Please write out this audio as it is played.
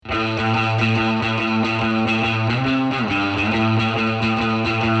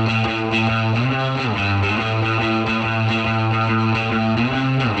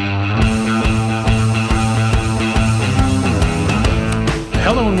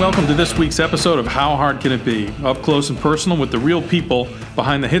welcome to this week's episode of How Hard Can It Be? Up close and personal with the real people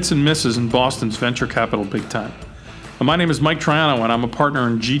behind the hits and misses in Boston's venture capital big time. My name is Mike Triano, and I'm a partner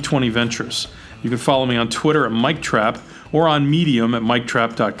in G20 Ventures. You can follow me on Twitter at MikeTrap or on Medium at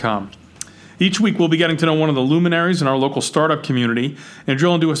MikeTrap.com. Each week, we'll be getting to know one of the luminaries in our local startup community and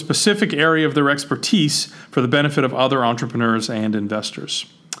drill into a specific area of their expertise for the benefit of other entrepreneurs and investors.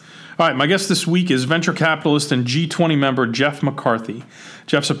 All right, my guest this week is venture capitalist and G20 member Jeff McCarthy.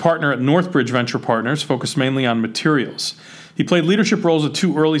 Jeff's a partner at Northbridge Venture Partners, focused mainly on materials. He played leadership roles at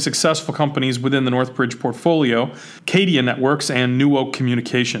two early successful companies within the Northbridge portfolio, Cadia Networks and New Oak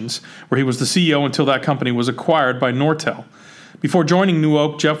Communications, where he was the CEO until that company was acquired by Nortel. Before joining New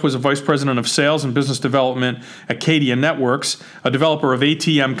Oak, Jeff was a vice president of sales and business development at Cadia Networks, a developer of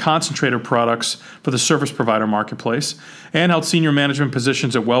ATM concentrator products for the service provider marketplace, and held senior management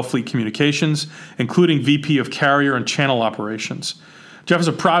positions at Wellfleet Communications, including VP of Carrier and Channel Operations. Jeff is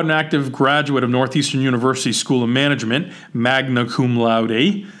a proud and active graduate of Northeastern University School of Management, magna cum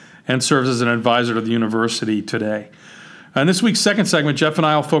laude, and serves as an advisor to the university today. In this week's second segment, Jeff and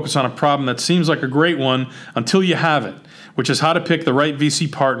I will focus on a problem that seems like a great one until you have it, which is how to pick the right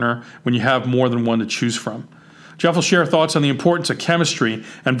VC partner when you have more than one to choose from. Jeff will share thoughts on the importance of chemistry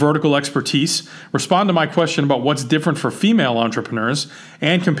and vertical expertise, respond to my question about what's different for female entrepreneurs,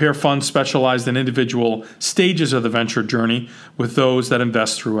 and compare funds specialized in individual stages of the venture journey with those that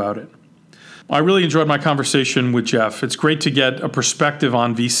invest throughout it. I really enjoyed my conversation with Jeff. It's great to get a perspective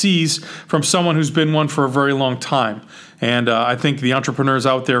on VCs from someone who's been one for a very long time. And I think the entrepreneurs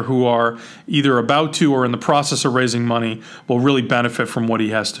out there who are either about to or in the process of raising money will really benefit from what he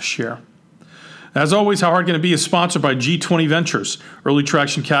has to share. As always, How Hard Can It Be is sponsored by G20 Ventures, early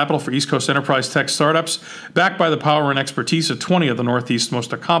traction capital for East Coast enterprise tech startups, backed by the power and expertise of 20 of the Northeast's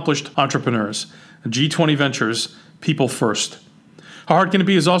most accomplished entrepreneurs. G20 Ventures, people first. How Hard Can It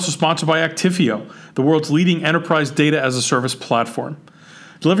Be is also sponsored by Actifio, the world's leading enterprise data as a service platform.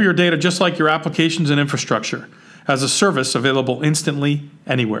 Deliver your data just like your applications and infrastructure, as a service available instantly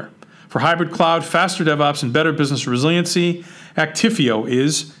anywhere. For hybrid cloud, faster DevOps, and better business resiliency, Actifio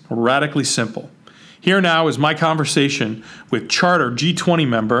is radically simple. Here now is my conversation with Charter G20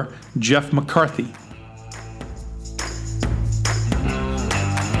 member Jeff McCarthy.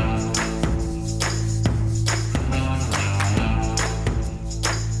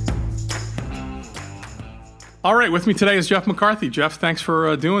 All right, with me today is Jeff McCarthy. Jeff, thanks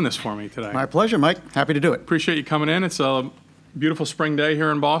for doing this for me today. My pleasure, Mike. Happy to do it. Appreciate you coming in. It's a beautiful spring day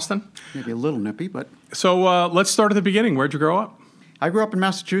here in Boston. Maybe a little nippy, but... So let's start at the beginning. Where'd you grow up? I grew up in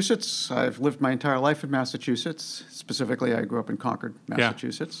Massachusetts. I've lived my entire life in Massachusetts. Specifically, I grew up in Concord,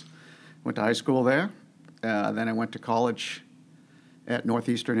 Massachusetts. Yeah. Went to high school there. Then I went to college at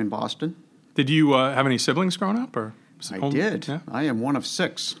Northeastern in Boston. Did you have any siblings growing up? I did. Yeah. I am one of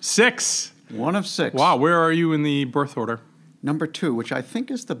six. Six? One of six. Wow. Where are you in the birth order? Number 2, which I think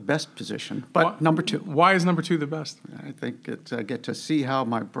is the best position, but number 2. Why is number 2 the best? I think I get to see how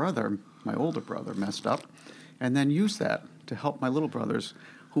my older brother, messed up, and then use that to help my little brothers,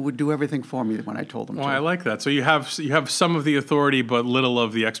 who would do everything for me when I told them to. I like that. So you have some of the authority, but little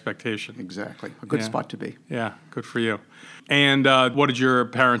of the expectation. Exactly. A good spot to be. Yeah, good for you. And what did your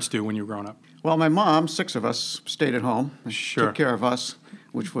parents do when you were growing up? Well, my mom, 6 of us, stayed at home. Sure. Took care of us,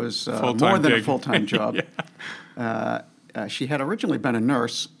 which was more than a full-time job. Yeah. She had originally been a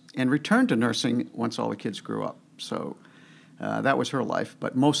nurse and returned to nursing once all the kids grew up. So that was her life,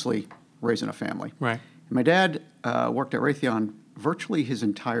 but mostly raising a family. Right. My dad worked at Raytheon virtually his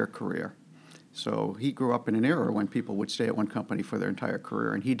entire career. So he grew up in an era when people would stay at one company for their entire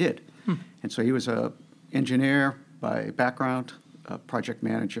career, and he did. And so he was an engineer by background, a project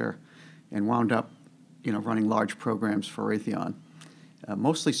manager, and wound up, running large programs for Raytheon,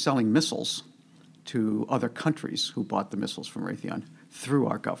 mostly selling missiles to other countries who bought the missiles from Raytheon through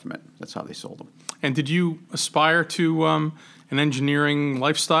our government. That's how they sold them. And did you aspire to an engineering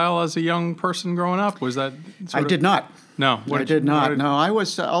lifestyle as a young person growing up? Was that I did not. No, I did not. No, I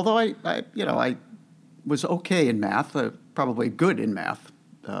was. Although I was okay in math, probably good in math,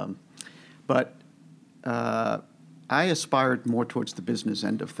 but I aspired more towards the business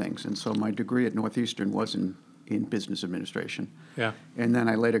end of things, and so my degree at Northeastern was in business administration. Yeah. And then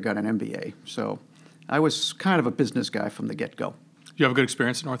I later got an MBA. So I was kind of a business guy from the get-go. Did you have a good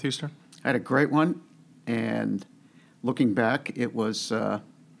experience at Northeastern? I had a great one, and looking back, it was one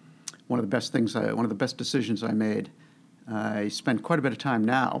of the best decisions I made. I spend quite a bit of time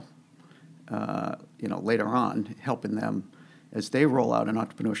now, later on, helping them as they roll out an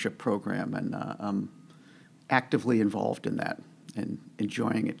entrepreneurship program, and I'm actively involved in that and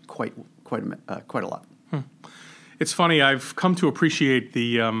enjoying it quite a lot. it's funny. I've come to appreciate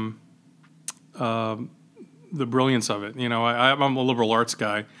the brilliance of it. I'm a liberal arts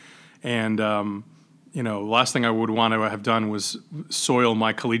guy, and last thing I would want to have done was soil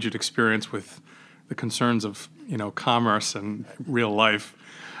my collegiate experience with the concerns of commerce and real life.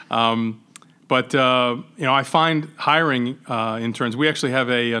 But I find hiring interns. We actually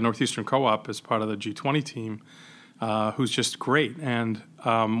have a Northeastern co-op as part of the G20 team, who's just great, and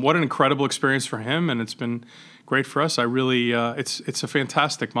what an incredible experience for him, and it's been great for us. I really, it's a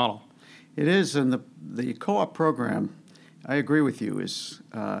fantastic model. It is, and the co-op program, I agree with you, is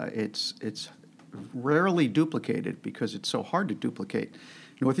it's rarely duplicated because it's so hard to duplicate.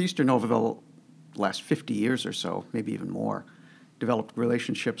 Northeastern, over the last 50 years or so, maybe even more, developed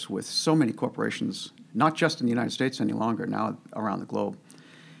relationships with so many corporations, not just in the United States any longer, now around the globe,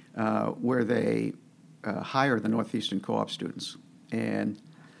 where they hire the Northeastern co-op students. And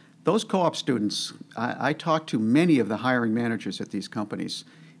those co-op students, I talked to many of the hiring managers at these companies,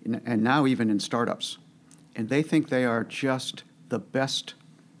 and now even in startups, and they think they are just the best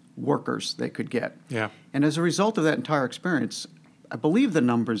workers they could get. Yeah. And as a result of that entire experience, I believe the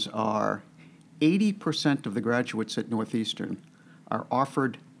numbers are 80% of the graduates at Northeastern are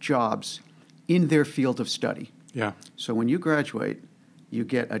offered jobs in their field of study. Yeah. So when you graduate, you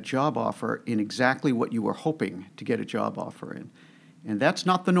get a job offer in exactly what you were hoping to get a job offer in. And that's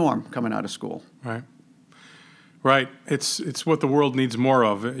not the norm coming out of school. Right. Right. It's what the world needs more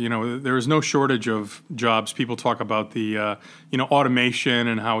of. There is no shortage of jobs. People talk about the automation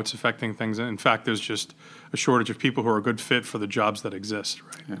and how it's affecting things. In fact, there's just a shortage of people who are a good fit for the jobs that exist.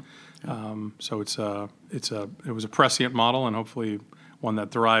 Right. Yeah. So it was a prescient model, and hopefully one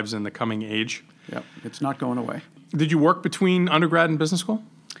that thrives in the coming age. Yep. It's not going away. Did you work between undergrad and business school?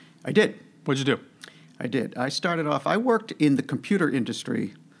 I did. What'd you do? I did. I worked in the computer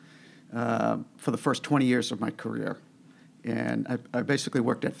industry for the first 20 years of my career. And I basically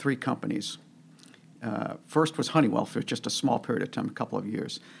worked at 3 companies. First was Honeywell for just a small period of time, a couple of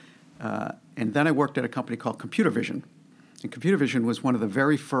years. And then I worked at a company called Computer Vision. And Computer Vision was one of the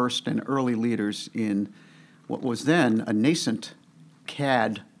very first and early leaders in what was then a nascent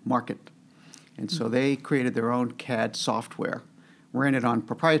CAD market. And so they created their own CAD software, ran it on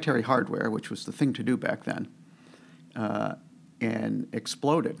proprietary hardware, which was the thing to do back then, and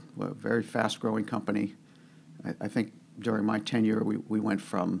exploded. A very fast-growing company. I think during my tenure, we went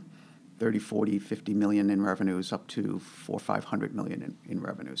from 30, 40, 50 million in revenues up to 400, 500 million in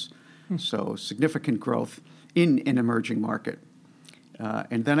revenues. So significant growth in an emerging market.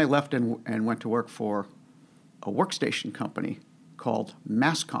 And then I left and went to work for a workstation company called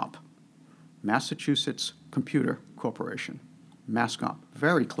MassComp, Massachusetts Computer Corporation. MassComp,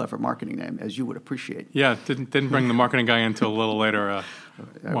 very clever marketing name, as you would appreciate. Yeah, didn't bring the marketing guy in until a little later.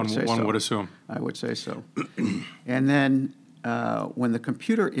 One would assume. I would say so. And then when the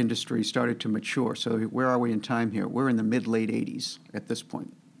computer industry started to mature, so where are we in time here? We're in the mid-late 80s at this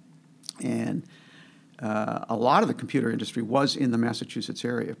point. And a lot of the computer industry was in the Massachusetts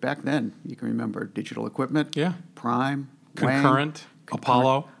area. Back then, you can remember Digital Equipment, yeah, Prime, Concurrent,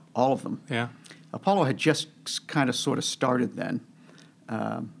 Apollo. All of them. Yeah. Apollo had just kind of sort of started then.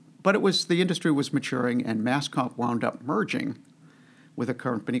 But the industry was maturing, and MassComp wound up merging with a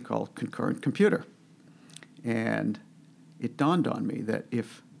company called Concurrent Computer. And it dawned on me that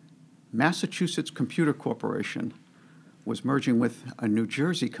if Massachusetts Computer Corporation was merging with a New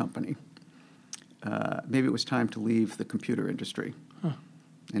Jersey company, maybe it was time to leave the computer industry. Huh.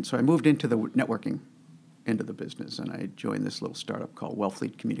 And so I moved into the networking end of the business, and I joined this little startup called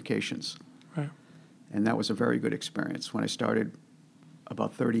Wellfleet Communications. Right. And that was a very good experience. When I started,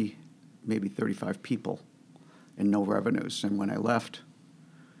 about 30, maybe 35 people and no revenues. And when I left,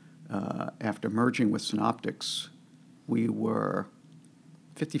 after merging with Synoptics, we were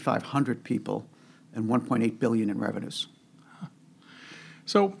 5,500 people and 1.8 billion in revenues.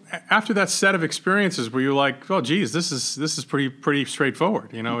 So after that set of experiences, were you like, "Oh, geez, this is pretty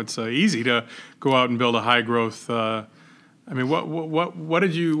straightforward"? It's easy to go out and build a high growth. What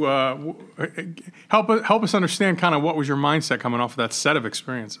did you help us understand? Kind of what was your mindset coming off of that set of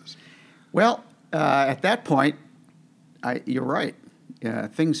experiences? Well, at that point, you're right.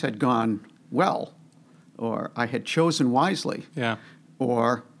 Things had gone well, or I had chosen wisely, yeah,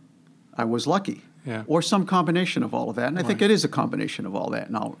 or I was lucky. Yeah. Or some combination of all of that. And I think Right. it is a combination of all that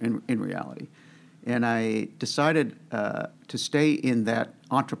in reality. And I decided to stay in that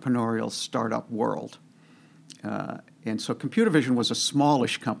entrepreneurial startup world. And so Computer Vision was a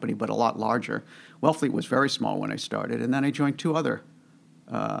smallish company, but a lot larger. Wellfleet was very small when I started. And then I joined 2 other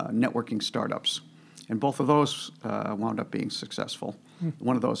networking startups. And both of those wound up being successful.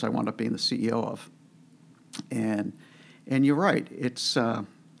 One of those I wound up being the CEO of. And you're right. It's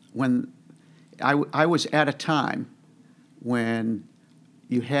when I was at a time when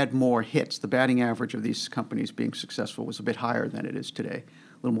you had more hits. The batting average of these companies being successful was a bit higher than it is today.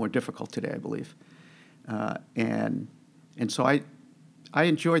 A little more difficult today, I believe. And so I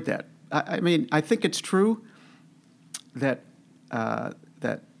enjoyed that. I mean, I think it's true that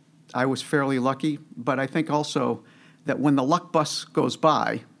that I was fairly lucky, but I think also that when the luck bus goes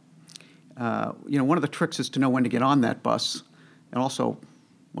by, one of the tricks is to know when to get on that bus, and also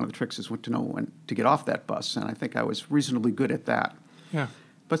one of the tricks is to know when to get off that bus. And I think I was reasonably good at that. Yeah.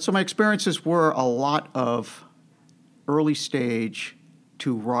 But so my experiences were a lot of early stage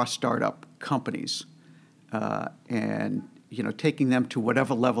to raw startup companies, and taking them to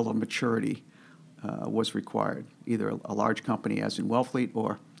whatever level of maturity was required, either a large company as in Wellfleet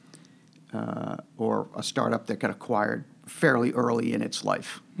or a startup that got acquired fairly early in its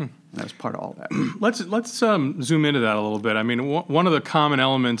life. And that was part of all that. Let's zoom into that a little bit. I mean, one of the common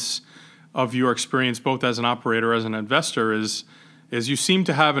elements of your experience, both as an operator as an investor, is you seem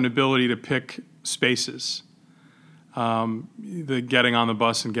to have an ability to pick spaces, the getting on the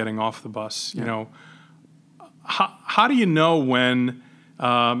bus and getting off the bus. Yeah. How do you know when the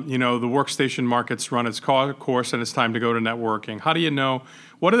workstation market's run its course and it's time to go to networking? How do you know?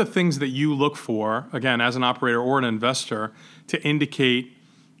 What are the things that you look for, again, as an operator or an investor, to indicate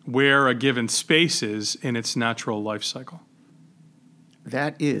where a given space is in its natural life cycle?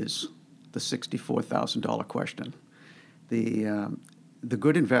 That is the $64,000 question. The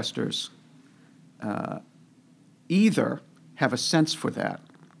good investors either have a sense for that,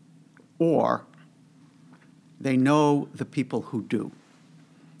 or they know the people who do.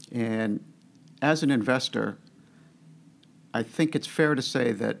 And as an investor, I think it's fair to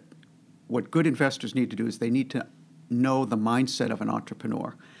say that what good investors need to do is they need to know the mindset of an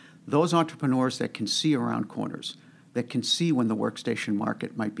entrepreneur. Those entrepreneurs that can see around corners, that can see when the workstation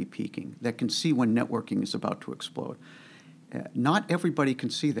market might be peaking, that can see when networking is about to explode. Not everybody can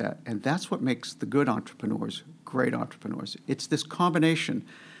see that, and that's what makes the good entrepreneurs great entrepreneurs. It's this combination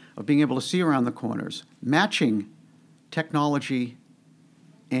of being able to see around the corners, matching technology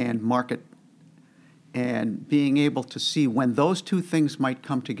and market, and being able to see when those two things might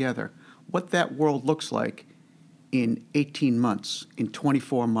come together, what that world looks like in 18 months, in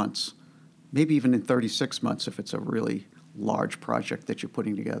 24 months, maybe even in 36 months if it's a really large project that you're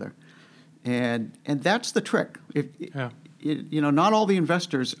putting together. And that's the trick. Not all the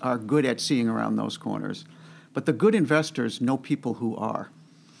investors are good at seeing around those corners, but the good investors know people who are.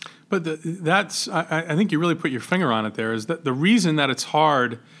 But I think you really put your finger on it there, is that the reason that it's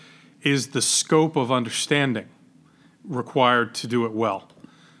hard is the scope of understanding required to do it well.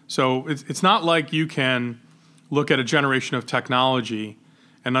 So it's not like you can look at a generation of technology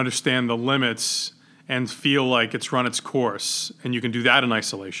and understand the limits and feel like it's run its course, and you can do that in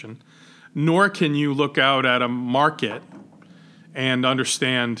isolation. Nor can you look out at a market and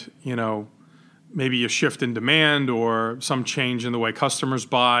understand, maybe a shift in demand or some change in the way customers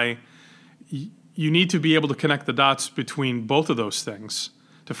buy. You need to be able to connect the dots between both of those things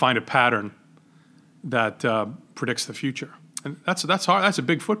to find a pattern that predicts the future. And that's hard. That's a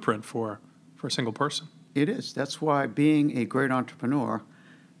big footprint for a single person. It is. That's why being a great entrepreneur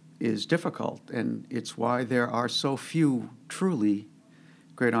is difficult, and it's why there are so few truly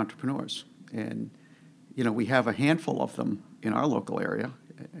great entrepreneurs. And, we have a handful of them in our local area,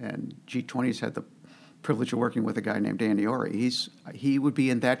 and G20's had the privilege of working with a guy named Andy Ori. He would be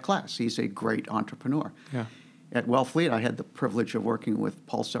in that class. He's a great entrepreneur. Yeah. At Wellfleet, I had the privilege of working with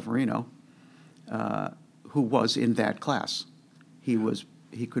Paul Severino, who was in that class. He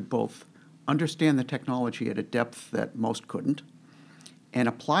could both understand the technology at a depth that most couldn't, and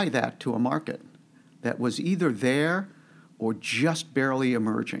apply that to a market that was either there or just barely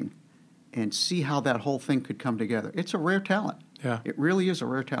emerging, and see how that whole thing could come together. It's a rare talent. Yeah. It really is a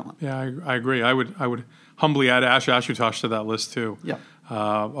rare talent. Yeah, I agree. I would humbly add Ash Ashutosh to that list too. Yeah.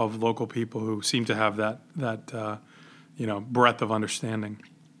 Of local people who seem to have that breadth of understanding.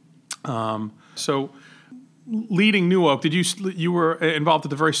 So, leading New Oak, you were involved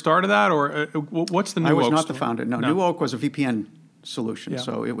at the very start of that, or what's the New Oak? I was not story? the founder. No, New Oak was a VPN solution. Yeah.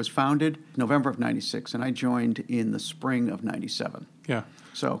 So it was founded November of '96, and I joined in the spring of '97. Yeah.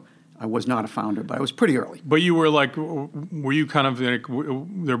 So I was not a founder, but I was pretty early. But you were were you kind of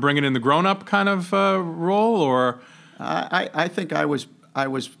they're bringing in the grown-up kind of role, or? I think I was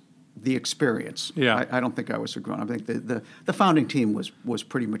the experience. Yeah. I don't think I was a grown-up. I think the founding team was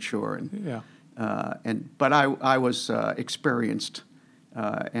pretty mature, and yeah. But I was experienced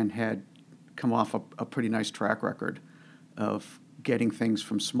and had come off a pretty nice track record of getting things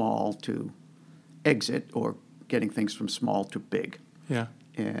from small to exit or getting things from small to big. Yeah.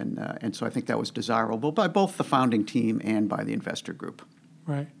 And so I think that was desirable by both the founding team and by the investor group.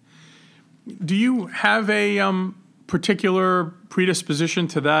 Right. Do you have a particular predisposition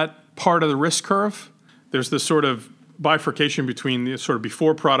to that part of the risk curve? There's this sort of bifurcation between the sort of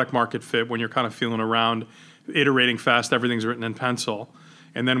before product market fit, when you're kind of feeling around, iterating fast, everything's written in pencil.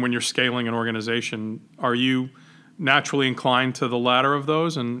 And then when you're scaling an organization, are you naturally inclined to the latter of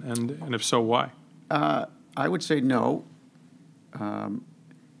those? And if so, why? I would say no.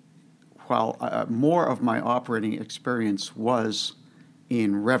 While more of my operating experience was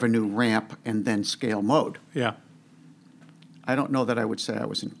in revenue ramp and then scale mode. Yeah. I don't know that I would say I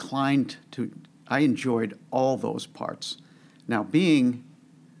was inclined to. I enjoyed all those parts. Now, being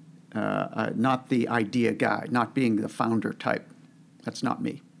not the idea guy, not being the founder type, that's not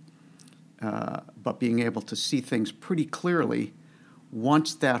me. But being able to see things pretty clearly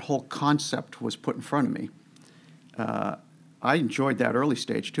once that whole concept was put in front of me. I enjoyed that early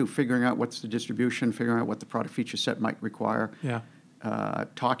stage too, figuring out what's the distribution, figuring out what the product feature set might require. Yeah.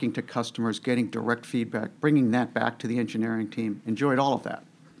 Talking to customers, getting direct feedback, bringing that back to the engineering team. Enjoyed all of that.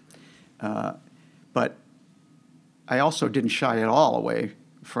 But I also didn't shy at all away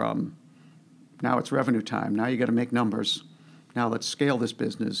from, now it's revenue time. Now you got to make numbers. Now let's scale this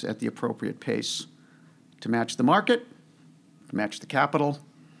business at the appropriate pace to match the market, to match the capital,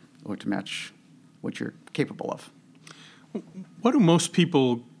 or to match what you're capable of. What do most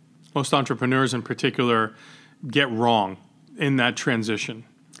people, most entrepreneurs in particular, get wrong in that transition?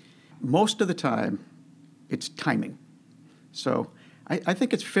 Most of the time, it's timing. So I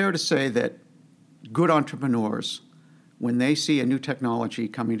think it's fair to say that good entrepreneurs, when they see a new technology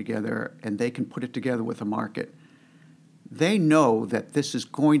coming together and they can put it together with a market, they know that this is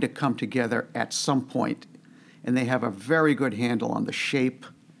going to come together at some point, and they have a very good handle on the shape.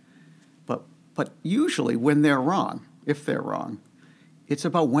 But usually when they're wrong, if they're wrong, it's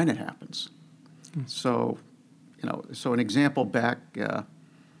about when it happens. So, so an example back,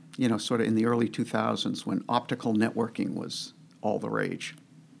 sort of in the early 2000s when optical networking was all the rage.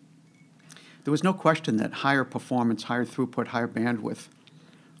 There was no question that higher performance, higher throughput, higher bandwidth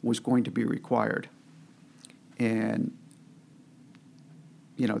was going to be required. And,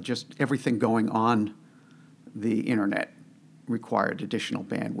 just everything going on the internet required additional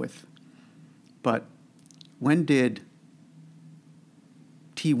bandwidth. But when did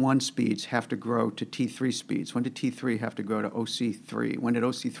T1 speeds have to grow to T3 speeds? When did T3 have to go to OC3? When did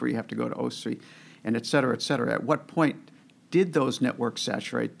OC3 have to go to OC? And et cetera, et cetera. At what point did those networks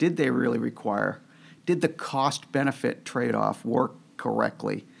saturate? Did they really require? Did the cost-benefit trade-off work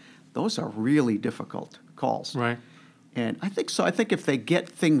correctly? Those are really difficult calls. Right. And I think so. I think if they get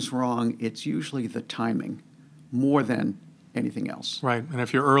things wrong, it's usually the timing more than anything else. Right. And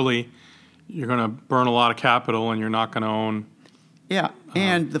if you're early, you're going to burn a lot of capital and you're not going to own. Yeah.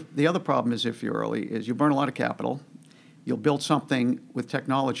 And the other problem is if you're early is you burn a lot of capital. You'll build something with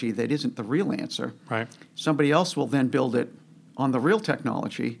technology that isn't the real answer. Right. Somebody else will then build it on the real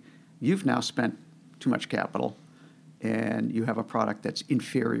technology. You've now spent too much capital, and you have a product that's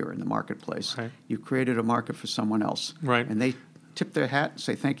inferior in the marketplace. Right. You've created a market for someone else. Right. And they tip their hat and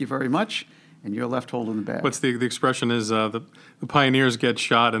say, thank you very much, and you're left holding the bag. What's the expression is the pioneers get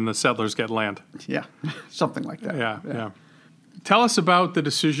shot and the settlers get land. Yeah, something like that. Yeah. Tell us about the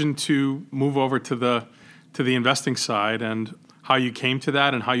decision to move over to the investing side and how you came to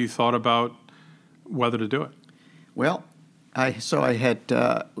that and how you thought about whether to do it. Well,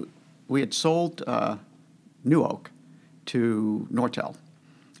 we had sold New Oak to Nortel,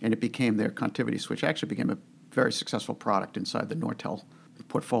 and it became their connectivity switch. It actually became a very successful product inside the Nortel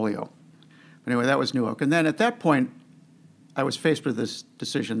portfolio. But anyway, that was New Oak. And then at that point, I was faced with this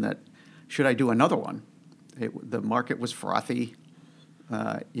decision that should I do another one? The market was frothy.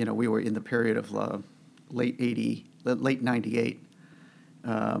 We were in the period of late 98.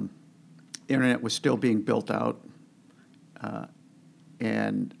 The internet was still being built out.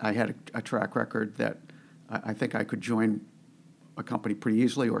 And I had a track record that I think I could join a company pretty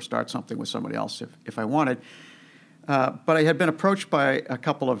easily or start something with somebody else if I wanted. But I had been approached by a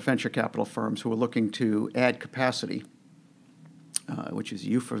couple of venture capital firms who were looking to add capacity, which is a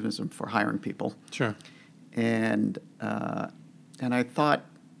euphemism for hiring people. Sure. And I thought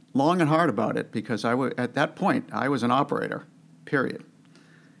long and hard about it because at that point I was an operator, period.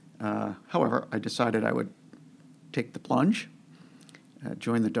 However, I decided I would take the plunge,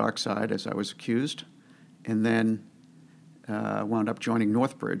 join the dark side as I was accused, and then wound up joining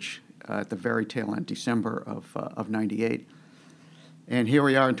Northbridge at the very tail end, December of 98. And here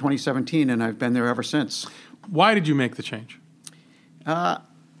we are in 2017, and I've been there ever since. Why did you make the change?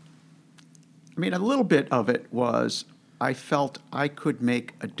 I mean, a little bit of it was I felt I could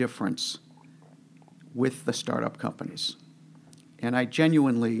make a difference with the startup companies. And I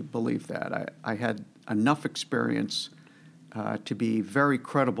genuinely believe that. I had enough experience to be very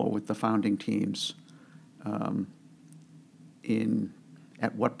credible with the founding teams in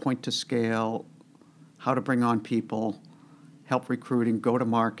at what point to scale, how to bring on people, help recruiting, go to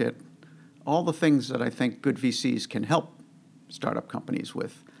market, all the things that I think good VCs can help startup companies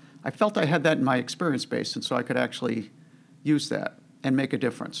with. I felt I had that in my experience base, and so I could actually use that and make a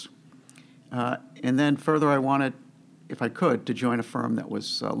difference. And then further, I wanted, if I could, to join a firm that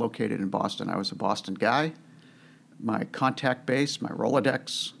was located in Boston. I was a Boston guy. My contact base, my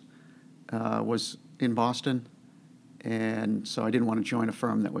Rolodex, was in Boston. And so I didn't want to join a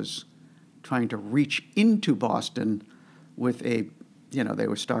firm that was trying to reach into Boston with a, they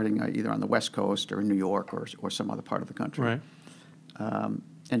were starting either on the West Coast or in New York or some other part of the country. Right.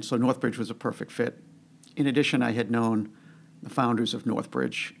 And so Northbridge was a perfect fit. In addition, I had known the founders of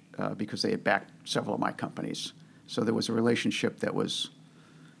Northbridge because they had backed several of my companies. So there was a relationship that was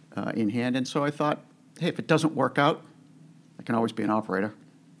in hand. And so I thought, hey, if it doesn't work out, I can always be an operator.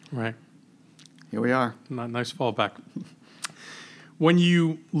 Right. Here we are. Nice fallback. When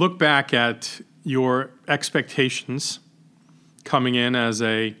you look back at your expectations coming in as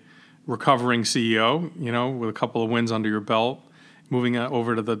a recovering CEO, with a couple of wins under your belt, moving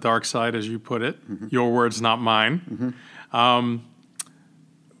over to the dark side, as you put it, your words, not mine.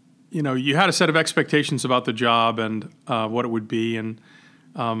 You had a set of expectations about the job and what it would be. And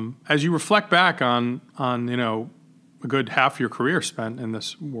as you reflect back on a good half of your career spent in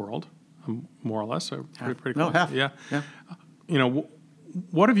this world, more or less, so pretty close. No, half. Yeah. Yeah.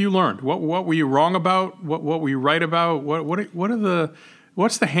 What have you learned? What were you wrong about? What were you right about?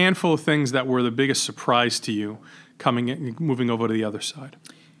 What's the handful of things that were the biggest surprise to you moving over to the other side?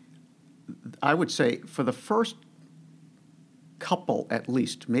 I would say for the first couple, at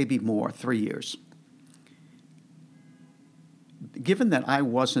least, maybe more, 3 years, given that I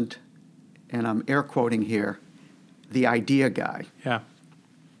wasn't, and I'm air quoting here, the idea guy. Yeah.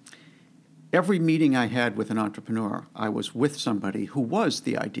 Every meeting I had with an entrepreneur, I was with somebody who was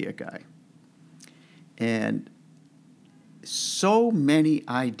the idea guy. And so many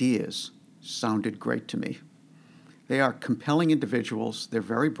ideas sounded great to me. They are compelling individuals. They're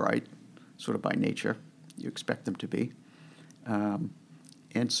very bright, sort of by nature. You expect them to be.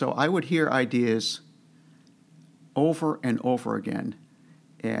 And so I would hear ideas over and over again.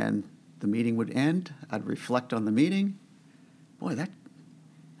 And the meeting would end. I'd reflect on the meeting. Boy, that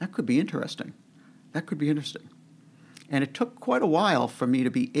could be interesting. That could be interesting. And it took quite a while for me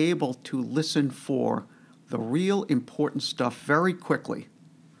to be able to listen for the real important stuff very quickly.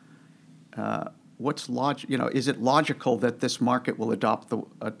 Is it logical that this market will adopt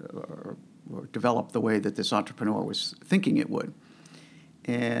or develop the way that this entrepreneur was thinking it would?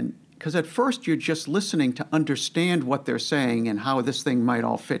 And because at first you're just listening to understand what they're saying and how this thing might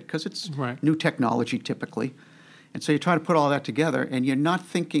all fit, because it's new technology typically. And so you try to put all that together, and you're not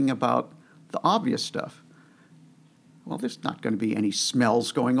thinking about the obvious stuff. Well, there's not going to be any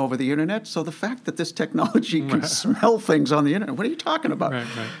smells going over the internet, so the fact that this technology can smell things on the internet, what are you talking about? Right.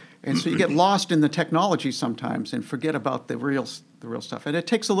 And so you get lost in the technology sometimes and forget about the real stuff. And it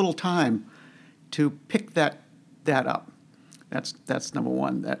takes a little time to pick that up. That's number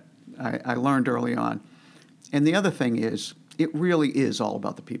one that I learned early on. And the other thing is, it really is all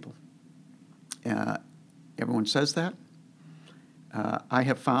about the people. Everyone says that. I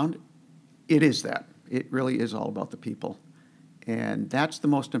have found it is that. It really is all about the people. And that's the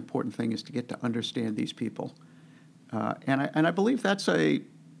most important thing, is to get to understand these people. And I believe that's a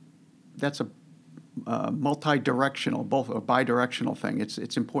multi-directional, both a bi-directional thing.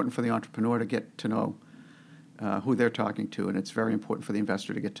 It's important for the entrepreneur to get to know who they're talking to, and it's very important for the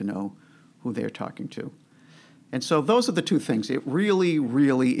investor to get to know who they're talking to. And so those are the two things. It really,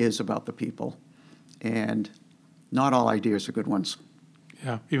 really is about the people. And not all ideas are good ones.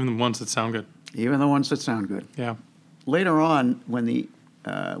 Yeah, even the ones that sound good. Even the ones that sound good. Yeah. Later on, when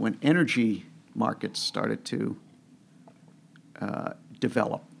energy markets started to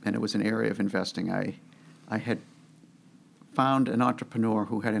develop, and it was an area of investing, I had found an entrepreneur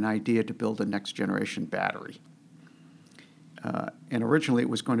who had an idea to build a next-generation battery. And originally it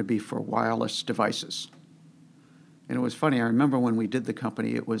was going to be for wireless devices. And it was funny, I remember when we did the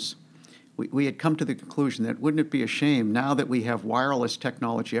company, we had come to the conclusion that wouldn't it be a shame now that we have wireless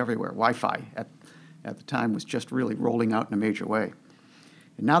technology everywhere, Wi-Fi at the time was just really rolling out in a major way.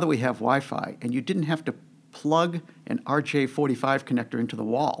 And now that we have Wi-Fi, and you didn't have to plug an RJ45 connector into the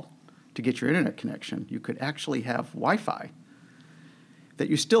wall to get your internet connection, you could actually have Wi-Fi. that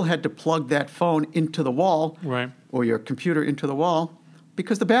you still had to plug that phone into the wall Right. or your computer into the wall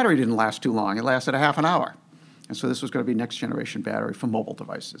because the battery didn't last too long. It lasted a half an hour. And so this was going to be next generation battery for mobile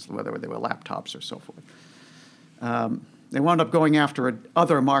devices, whether they were laptops or so forth. They wound up going after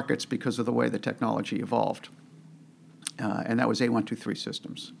other markets because of the way the technology evolved. And that was A123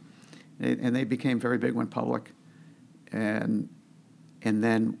 Systems. And they became very big, went public, and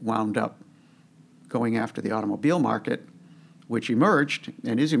then wound up going after the automobile market, which emerged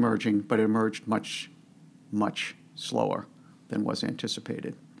and is emerging, but it emerged much, much slower than was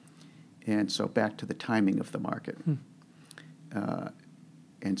anticipated. And so back to the timing of the market.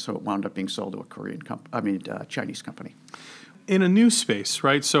 And so it wound up being sold to a Chinese company. In a new space,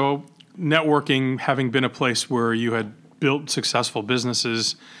 right? So networking, having been a place where you had built successful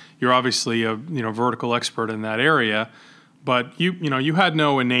businesses, you're obviously a vertical expert in that area, but you had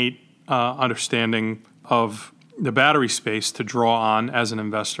no innate understanding of the battery space to draw on as an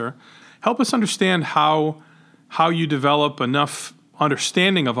investor. Help us understand how you develop enough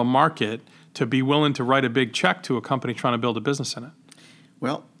understanding of a market to be willing to write a big check to a company trying to build a business in it.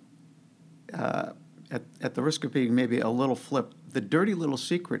 Well, at the risk of being maybe a little flip, the dirty little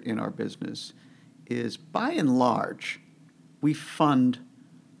secret in our business is, by and large, we fund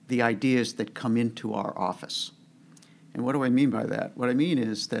the ideas that come into our office. And what do I mean by that? What I mean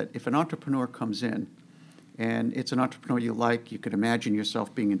is that if an entrepreneur comes in, and it's an entrepreneur you like, you could imagine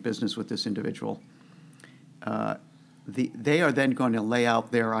yourself being in business with this individual, they are then going to lay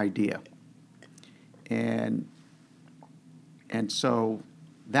out their idea. And so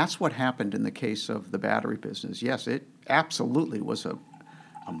that's what happened in the case of the battery business. Yes, it absolutely was a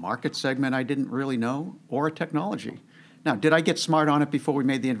market segment I didn't really know, or a technology. Now, did I get smart on it before we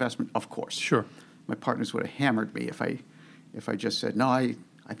made the investment? Of course. Sure. My partners would have hammered me if I just said, no, I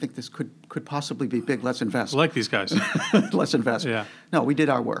think this could possibly be big. Let's invest. I like these guys. Let's invest. Yeah. No, we did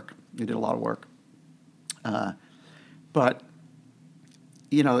our work. We did a lot of work. But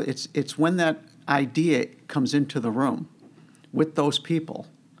it's when that idea comes into the room with those people,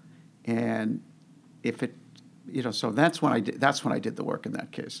 and if it, so that's when I did the work in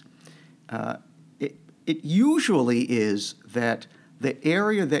that case. It usually is that the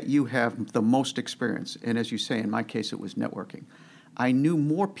area that you have the most experience, and as you say, in my case, it was networking. I knew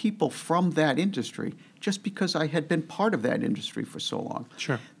more people from that industry just because I had been part of that industry for so long.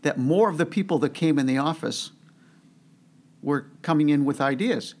 Sure. That more of the people that came in the office were coming in with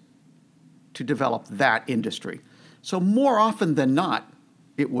ideas to develop that industry. So more often than not,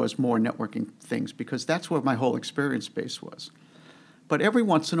 it was more networking things, because that's where my whole experience base was. But every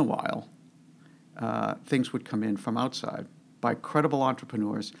once in a while, things would come in from outside by credible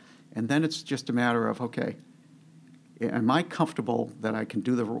entrepreneurs, and then it's just a matter of, okay, am I comfortable that I can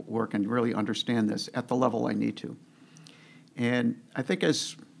do the work and really understand this at the level I need to? And I think,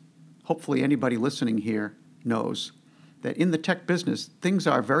 as hopefully anybody listening here knows, that in the tech business, things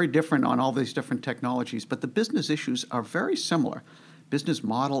are very different on all these different technologies, but the business issues are very similar. Business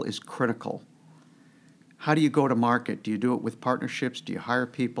model is critical. How do you go to market? Do you do it with partnerships? Do you hire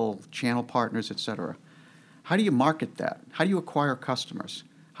people, channel partners, et cetera? How do you market that? How do you acquire customers?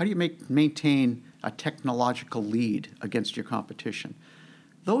 How do you maintain a technological lead against your competition?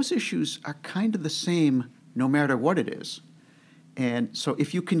 Those issues are kind of the same no matter what it is. And so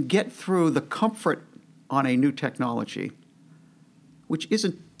if you can get through the comfort on a new technology, which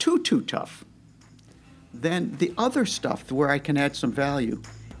isn't too tough, then the other stuff where I can add some value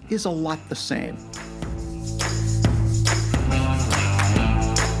is a lot the same.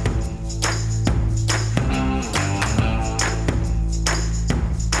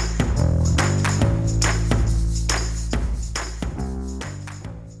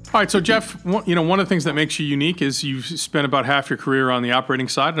 All right, so Jeff, one of the things that makes you unique is you've spent about half your career on the operating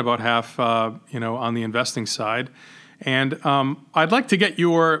side and about half, on the investing side. And I'd like to get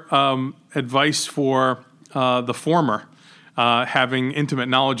your advice for the former, having intimate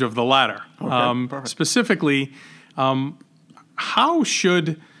knowledge of the latter. Okay, specifically, how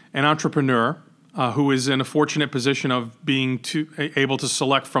should an entrepreneur who is in a fortunate position of being able to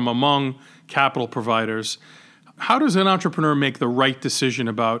select from among capital providers, how does an entrepreneur make the right decision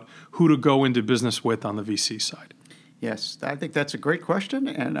about who to go into business with on the VC side? Yes, I think that's a great question,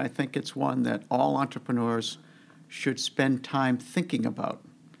 and I think it's one that all entrepreneurs should spend time thinking about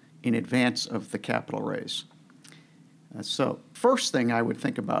in advance of the capital raise. So first thing I would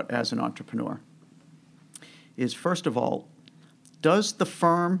think about as an entrepreneur is, first of all, does the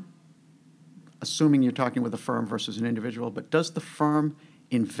firm, assuming you're talking with a firm versus an individual, but does the firm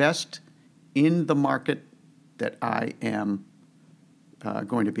invest in the market that I am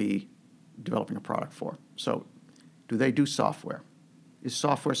going to be developing a product for? So do they do software? Is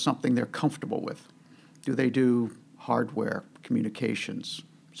software something they're comfortable with? Do they do hardware, communications,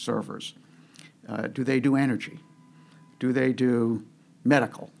 servers? Do they do energy? Do they do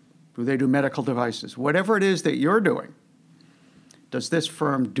medical? Do they do medical devices? Whatever it is that you're doing, does this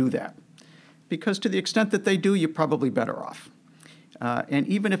firm do that? Because to the extent that they do, you're probably better off. And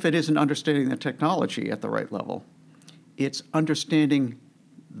even if it isn't understanding the technology at the right level, it's understanding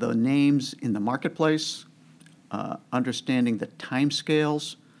the names in the marketplace, understanding the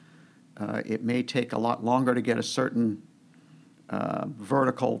timescales. It may take a lot longer to get a certain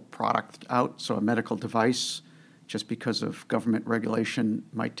vertical product out, so a medical device, just because of government regulation,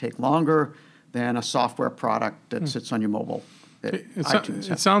 might take longer than a software product that sits on your mobile.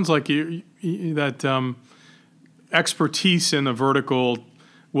 It sounds like that expertise in the vertical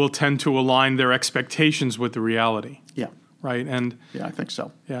will tend to align their expectations with the reality. Yeah. Right? And yeah, I think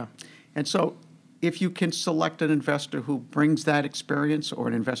so. Yeah. And so if you can select an investor who brings that experience or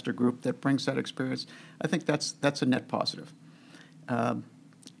an investor group that brings that experience, I think that's a net positive.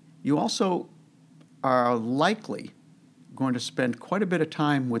 You also are likely going to spend quite a bit of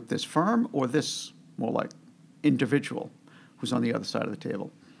time with this firm or this, more like, individual who's on the other side of the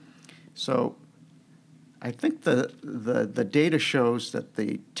table. So I think the data shows that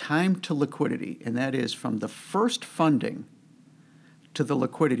the time to liquidity, and that is from the first funding to the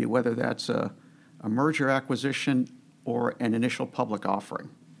liquidity, whether that's a merger acquisition or an initial public offering.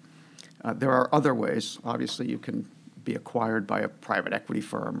 There are other ways. Obviously, you can be acquired by a private equity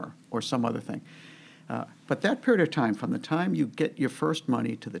firm or some other thing. But that period of time, from the time you get your first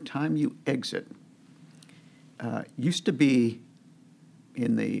money to the time you exit, used to be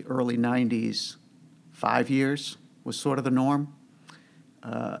in the early 90s, 5 years was sort of the norm.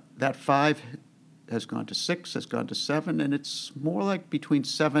 That 5 has gone to 6, has gone to 7, and it's more like between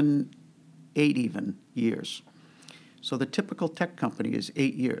 7, 8 even years. So the typical tech company is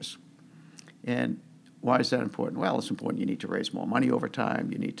 8 years. And why is that important? Well, it's important. You need to raise more money over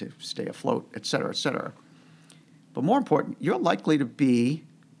time. You need to stay afloat, et cetera, et cetera. But more important, you're likely to be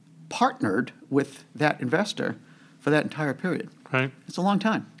partnered with that investor for that entire period. Right. It's a long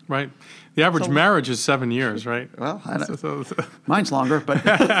time. Right. The average marriage is 7 years, right? Well, mine's longer, but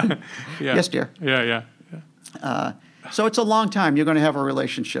yeah. Yes, dear. Yeah. So it's a long time. You're going to have a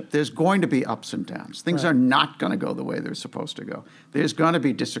relationship. There's going to be ups and downs. Things are not going to go the way they're supposed to go. There's going to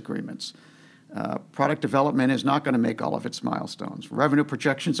be disagreements. Product development is not going to make all of its milestones. Revenue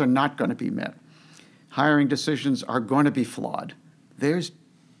projections are not going to be met. Hiring decisions are going to be flawed. There's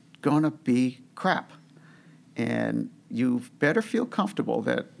going to be crap. And you better feel comfortable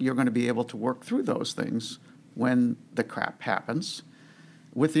that you're going to be able to work through those things when the crap happens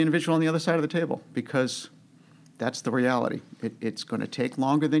with the individual on the other side of the table, because that's the reality. It's going to take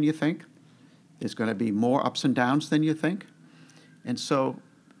longer than you think. There's going to be more ups and downs than you think. And so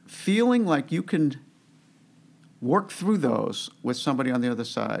feeling like you can work through those with somebody on the other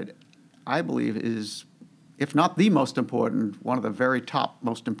side, I believe, is, if not the most important, one of the very top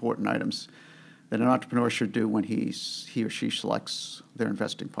most important items that an entrepreneur should do when he or she selects their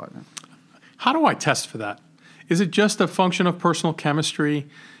investing partner. How do I test for that? Is it just a function of personal chemistry?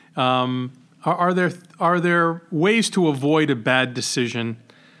 Are there ways to avoid a bad decision?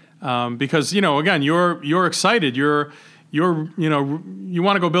 Because again, you're excited. You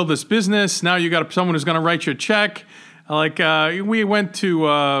want to go build this business. Now you got someone who's going to write you a check. Like we went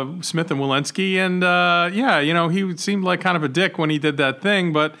to Smith and Wollensky, and he seemed like kind of a dick when he did that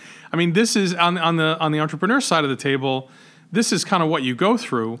thing. But I mean, this is on the entrepreneur side of the table. This is kind of what you go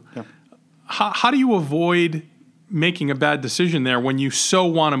through. Yeah. How do you avoid making a bad decision there when you so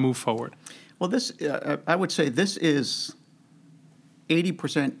want to move forward? Well, this I would say this is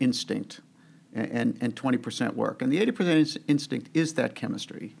 80% instinct and 20% work, and the 80% instinct is that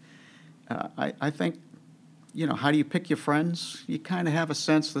chemistry. I think. How do you pick your friends? You kind of have a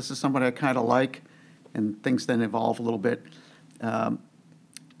sense, this is somebody I kind of like, and things then evolve a little bit.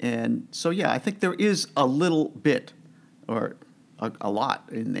 And so, I think there is a little bit, or a lot,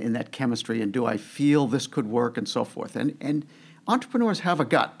 in that chemistry, and do I feel this could work, and so forth. And entrepreneurs have a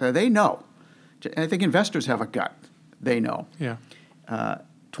gut. They know. I think investors have a gut. They know. Yeah.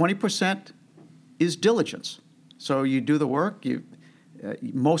 20% is diligence. So you do the work.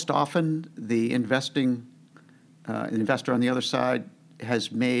 Most often, the investor on the other side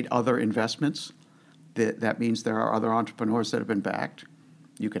has made other investments. That means there are other entrepreneurs that have been backed.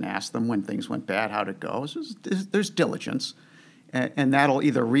 You can ask them when things went bad, how'd it go. So there's diligence. And that'll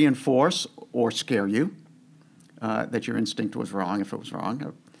either reinforce or scare you that your instinct was wrong if it was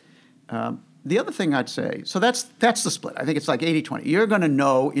wrong. The other thing I'd say, so that's the split. I think it's like 80-20. You're going to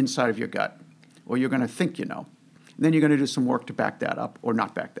know inside of your gut, or you're going to think you know. And then you're going to do some work to back that up or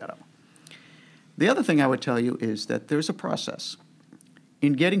not back that up. The other thing I would tell you is that there's a process.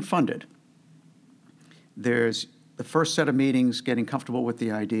 In getting funded, there's the first set of meetings, getting comfortable with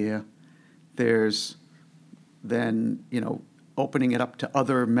the idea. There's then, opening it up to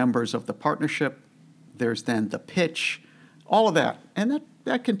other members of the partnership. There's then the pitch, all of that. And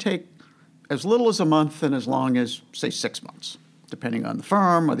that can take as little as a month and as long as, say, 6 months, depending on the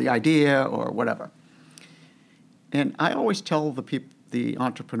firm or the idea or whatever. And I always tell the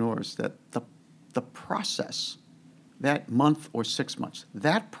entrepreneurs that the process, that month or 6 months,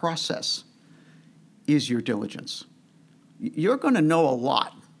 that process is your diligence. You're going to know a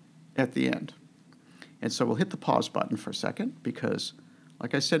lot at the end. And so we'll hit the pause button for a second because,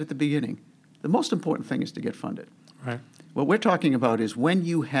 like I said at the beginning, the most important thing is to get funded. Right. What we're talking about is when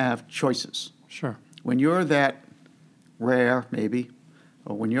you have choices. Sure. When you're that rare, maybe,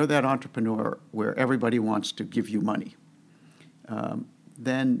 or when you're that entrepreneur where everybody wants to give you money,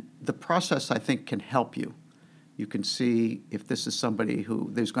 then the process, I think, can help you. You can see if this is somebody who,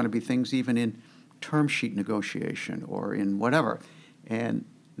 there's going to be things even in term sheet negotiation or in whatever. And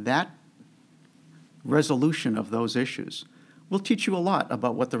that resolution of those issues will teach you a lot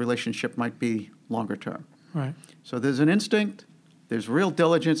about what the relationship might be longer term. Right. So there's an instinct, there's real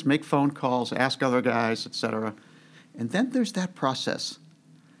diligence, make phone calls, ask other guys, etc. And then there's that process.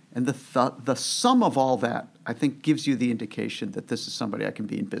 And the sum of all that, I think, gives you the indication that this is somebody I can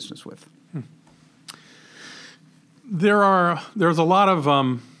be in business with. There's a lot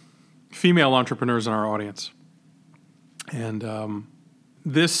of female entrepreneurs in our audience. And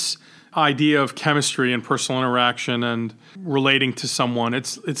this idea of chemistry and personal interaction and relating to someone,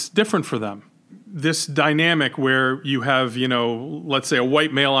 it's different for them. This dynamic where you have, let's say a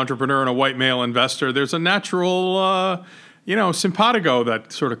white male entrepreneur and a white male investor, there's a natural, simpatico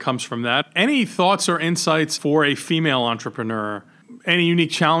that sort of comes from that. Any thoughts or insights for a female entrepreneur? Any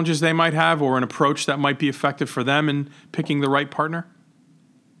unique challenges they might have or an approach that might be effective for them in picking the right partner?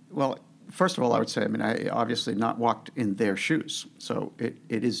 Well, first of all, I would say, I obviously not walked in their shoes. So it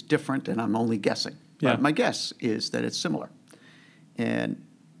is different, and I'm only guessing. Yeah. But my guess is that it's similar. And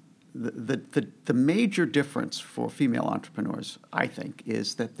the major difference for female entrepreneurs, I think,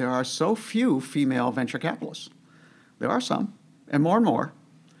 is that there are so few female venture capitalists. There are some, and more,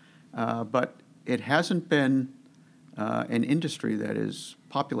 but it hasn't been an industry that is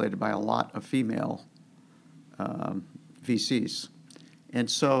populated by a lot of female VCs. And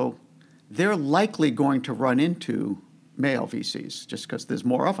so they're likely going to run into male VCs just because there's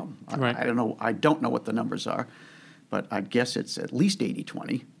more of them. Right. I don't know what the numbers are, but I'd guess it's at least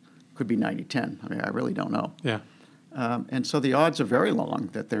 80-20. Could be 90-10. I really don't know. Yeah. And so the odds are very long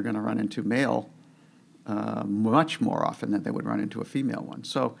that they're going to run into male much more often than they would run into a female one.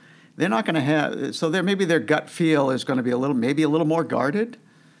 So they're not going to have. So maybe their gut feel is going to be a little more guarded,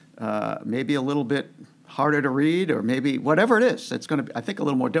 maybe a little bit harder to read, or maybe whatever it is. It's going to be, I think, a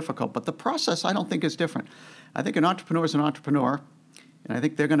little more difficult. But the process, I don't think, is different. I think an entrepreneur is an entrepreneur, and I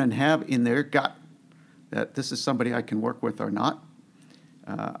think they're going to have in their gut that this is somebody I can work with or not.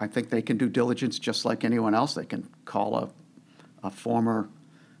 I think they can do diligence just like anyone else. They can call a former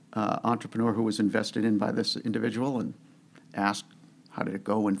entrepreneur who was invested in by this individual and ask, how did it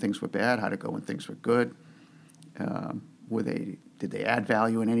go when things were bad? How did it go when things were good? Did they add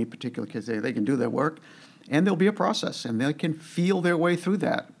value in any particular case? They can do their work, and there'll be a process, and they can feel their way through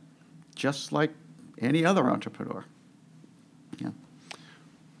that, just like any other entrepreneur. Yeah.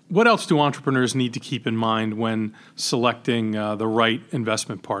 What else do entrepreneurs need to keep in mind when selecting the right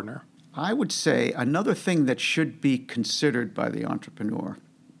investment partner? I would say another thing that should be considered by the entrepreneur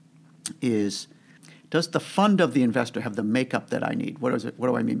is, does the fund of the investor have the makeup that I need? What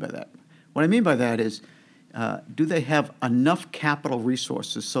do I mean by that? What I mean by that is, do they have enough capital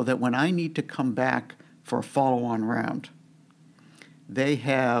resources so that when I need to come back for a follow-on round, they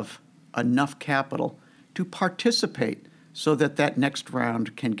have enough capital to participate so that next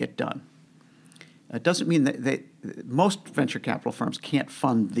round can get done? It doesn't mean that most venture capital firms can't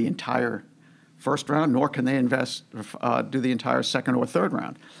fund the entire first round, nor can they do the entire second or third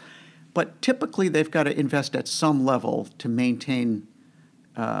round. But typically, they've got to invest at some level to maintain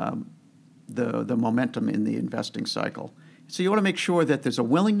the momentum in the investing cycle. So you want to make sure that there's a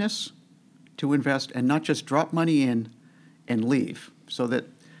willingness to invest and not just drop money in and leave, so that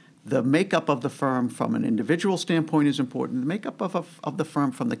the makeup of the firm from an individual standpoint is important. The makeup of the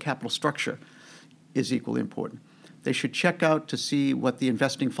firm from the capital structure is equally important. They should check out to see what the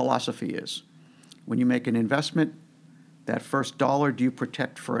investing philosophy is. When you make an investment, that first dollar, do you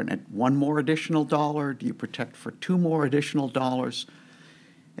protect for one more additional dollar? Do you protect for two more additional dollars?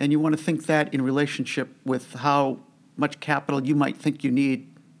 And you want to think that in relationship with how much capital you might think you need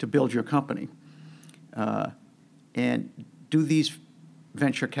to build your company. And do these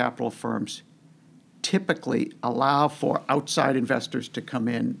venture capital firms typically allow for outside investors to come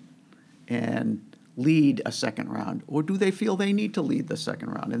in and lead a second round? Or do they feel they need to lead the second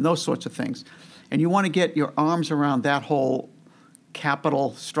round? And those sorts of things. And you want to get your arms around that whole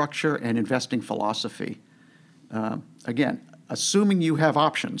capital structure and investing philosophy. Again, assuming you have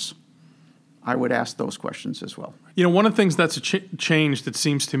options, I would ask those questions as well. You know, one of the things that's changed, it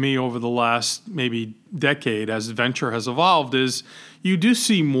seems to me, over the last maybe decade as venture has evolved is you do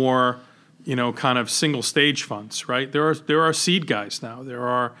see more, you know, kind of single stage funds, right? There are seed guys now. There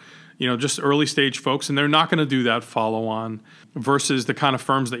are, you know, just early stage folks, and they're not going to do that follow on versus the kind of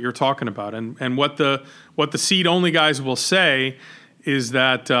firms that you're talking about. And what the seed only guys will say is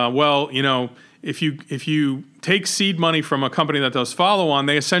that, well, you know, if you take seed money from a company that does follow on,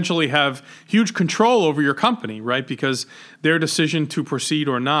 they essentially have huge control over your company, right? Because their decision to proceed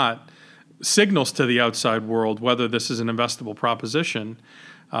or not signals to the outside world whether this is an investable proposition.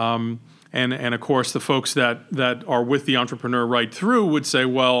 And of course, the folks that are with the entrepreneur right through would say,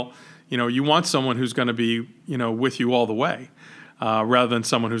 well, you know, you want someone who's going to be, you know, with you all the way, rather than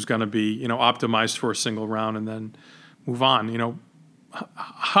someone who's going to be, you know, optimized for a single round and then move on. You know,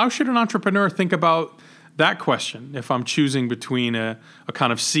 how should an entrepreneur think about that question if I'm choosing between a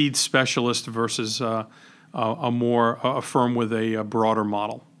kind of seed specialist versus a firm with a broader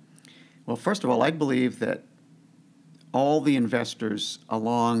model? Well, first of all, I believe that all the investors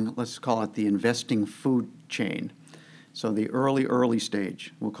along, let's call it the investing food chain, so the early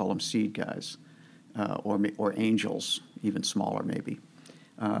stage, we'll call them seed guys, or angels, even smaller maybe,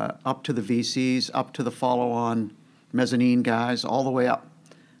 up to the VCs, up to the follow-on mezzanine guys, all the way up,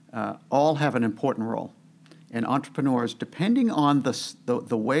 all have an important role. And entrepreneurs, depending on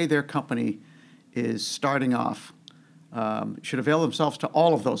the way their company is starting off, should avail themselves to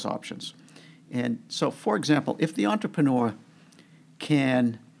all of those options. And so, for example, if the entrepreneur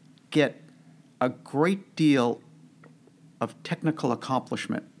can get a great deal of technical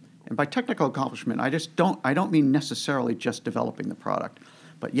accomplishment, and by technical accomplishment, I don't mean necessarily just developing the product,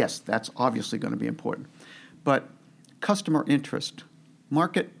 but yes, that's obviously going to be important. But customer interest,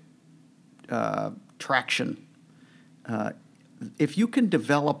 market traction, if you can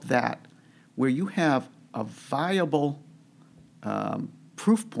develop that where you have a viable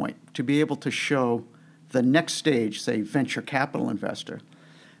proof point to be able to show the next stage, say venture capital investor,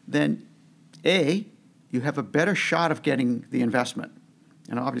 then A, you have a better shot of getting the investment.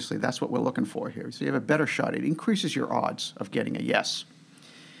 And obviously that's what we're looking for here. So you have a better shot. It increases your odds of getting a yes.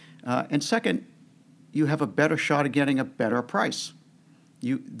 And second, you have a better shot of getting a better price.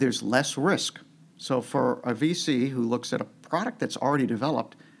 There's less risk. So for a VC who looks at a product that's already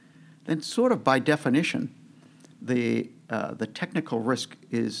developed, then sort of by definition, the technical risk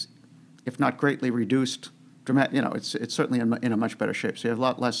is, if not greatly reduced, it's certainly in a much better shape. So you have a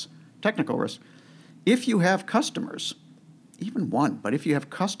lot less technical risk. If you have customers, even one, but if you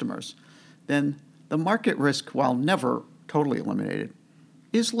have customers, then the market risk, while never totally eliminated,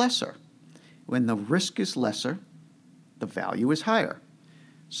 is lesser. When the risk is lesser, the value is higher.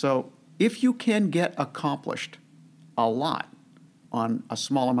 So if you can get accomplished a lot on a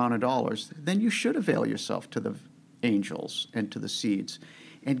small amount of dollars, then you should avail yourself to the angels and to the seeds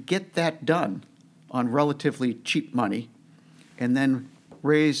and get that done on relatively cheap money, and then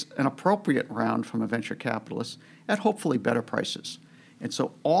raise an appropriate round from a venture capitalist at hopefully better prices. And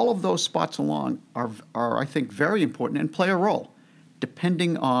so all of those spots along are I think, very important and play a role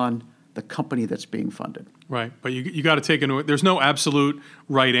depending on the company that's being funded. Right, but you got to take into it, there's no absolute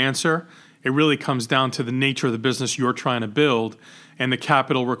right answer. It really comes down to the nature of the business you're trying to build and the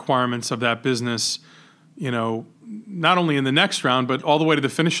capital requirements of that business, you know, not only in the next round, but all the way to the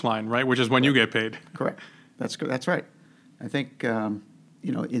finish line, right, which is when you get paid. Correct. That's right. I think,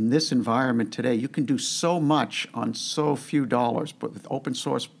 in this environment today, you can do so much on so few dollars, but with open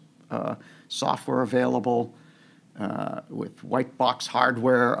source software available, with white box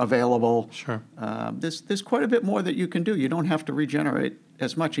hardware available. Sure. There's quite a bit more that you can do. You don't have to regenerate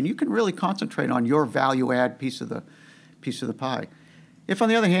as much, and you can really concentrate on your value add piece of the pie. If, on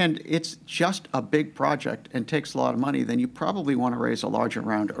the other hand, it's just a big project and takes a lot of money, then you probably want to raise a larger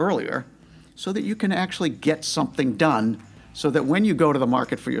round earlier so that you can actually get something done, so that when you go to the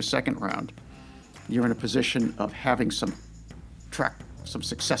market for your second round, you're in a position of having some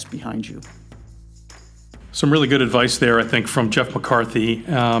success behind you. Some really good advice there, I think, from Jeff McCarthy.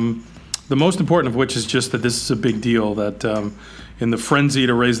 The most important of which is just that this is a big deal, that in the frenzy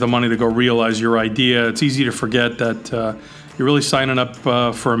to raise the money to go realize your idea, it's easy to forget that you're really signing up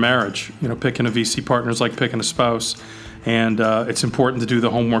for a marriage. Picking a VC partner is like picking a spouse, and it's important to do the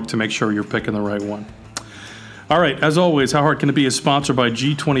homework to make sure you're picking the right one. All right, as always, How Hard Can It Be is sponsored by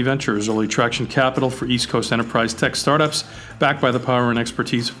G20 Ventures, early traction capital for East Coast enterprise tech startups, backed by the power and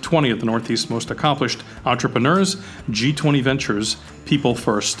expertise of 20 of the Northeast's most accomplished entrepreneurs. G20 Ventures, people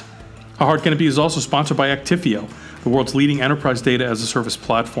first. How Hard Can It Be is also sponsored by Actifio, the world's leading enterprise data as a service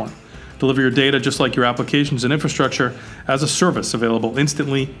platform. Deliver your data just like your applications and infrastructure as a service, available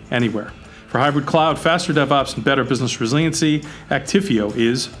instantly anywhere. For hybrid cloud, faster DevOps, and better business resiliency, Actifio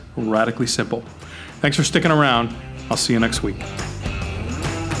is radically simple. Thanks for sticking around. I'll see you next week.